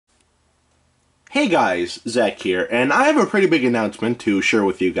Hey guys, Zach here, and I have a pretty big announcement to share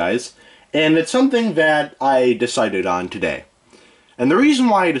with you guys, and it's something that I decided on today. And the reason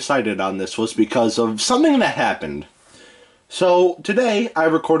why I decided on this was because of something that happened. So, today I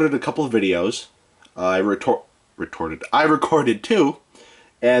recorded a couple of videos. I recorded two,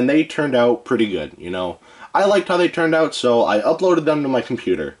 and they turned out pretty good, you know. I liked how they turned out, so I uploaded them to my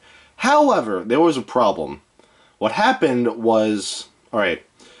computer. However, there was a problem. What happened was, alright,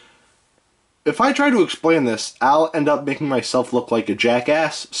 if I try to explain this, I'll end up making myself look like a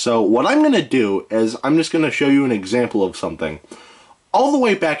jackass. So what I'm going to do is I'm just going to show you an example of something. All the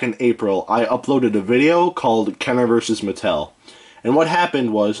way back in April, I uploaded a video called Kenner vs. Mattel. And what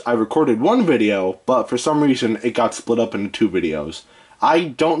happened was I recorded one video, but for some reason it got split up into two videos. I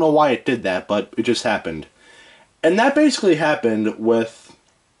don't know why it did that, but it just happened. And that basically happened with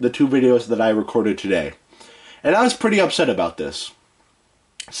the two videos that I recorded today. And I was pretty upset about this.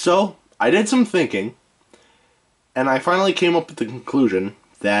 So I did some thinking, and I finally came up with the conclusion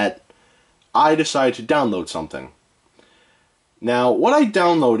that I decided to download something. Now, what I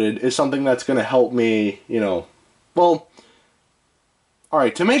downloaded is something that's going to help me, well,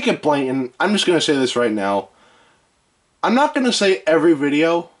 alright, to make it blatant, I'm just going to say this right now. I'm not going to say every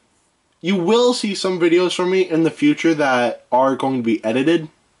video. You will see some videos from me in the future that are going to be edited,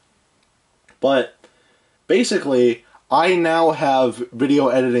 but basically, I now have video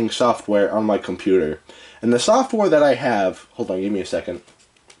editing software on my computer. And the software that I have, hold on, give me a second.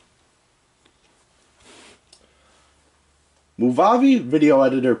 Movavi Video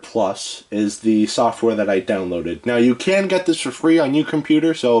Editor Plus is the software that I downloaded. Now, you can get this for free on your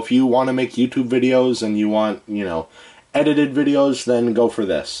computer, so if you want to make YouTube videos and you want, edited videos, then go for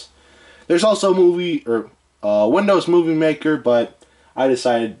this. There's also Windows Movie Maker, but I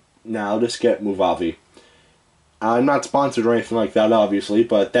decided, I'll just get Movavi. I'm not sponsored or anything like that, obviously,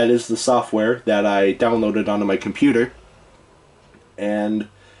 but that is the software that I downloaded onto my computer. And,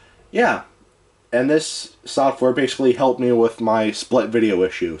 yeah. And this software basically helped me with my split video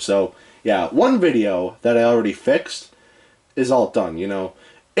issue. So, yeah, one video that I already fixed is all done,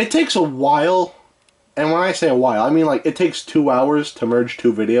 It takes a while, and when I say a while, I mean, it takes 2 hours to merge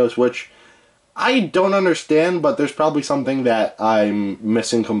two videos, which I don't understand, but there's probably something that I'm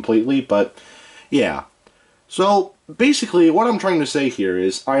missing completely, but, yeah. So, basically, what I'm trying to say here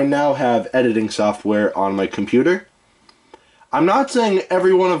is I now have editing software on my computer. I'm not saying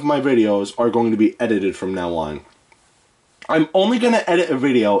every one of my videos are going to be edited from now on. I'm only going to edit a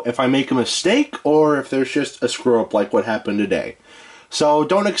video if I make a mistake or if there's just a screw-up like what happened today. So,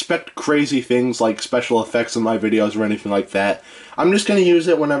 don't expect crazy things like special effects in my videos or anything like that. I'm just going to use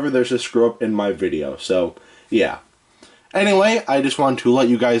it whenever there's a screw-up in my video. So, yeah. Anyway, I just wanted to let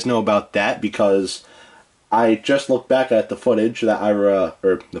you guys know about that because I just looked back at the footage that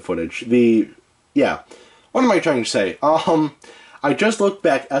what am I trying to say? I just looked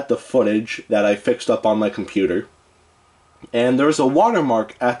back at the footage that I fixed up on my computer, and there's a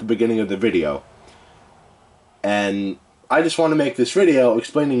watermark at the beginning of the video. And I just want to make this video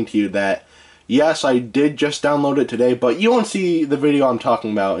explaining to you that, yes, I did just download it today, but you won't see the video I'm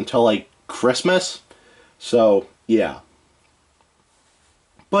talking about until, Christmas. So, yeah.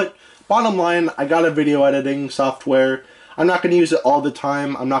 But bottom line, I got a video editing software. I'm not going to use it all the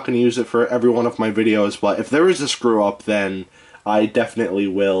time. I'm not going to use it for every one of my videos, but if there is a screw up, then I definitely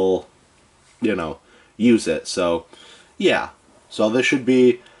will, use it. So, yeah. So this should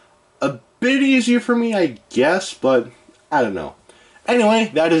be a bit easier for me, I guess, but I don't know.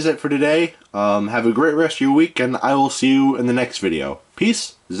 Anyway, that is it for today. Have a great rest of your week, and I will see you in the next video.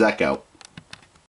 Peace, Zach out.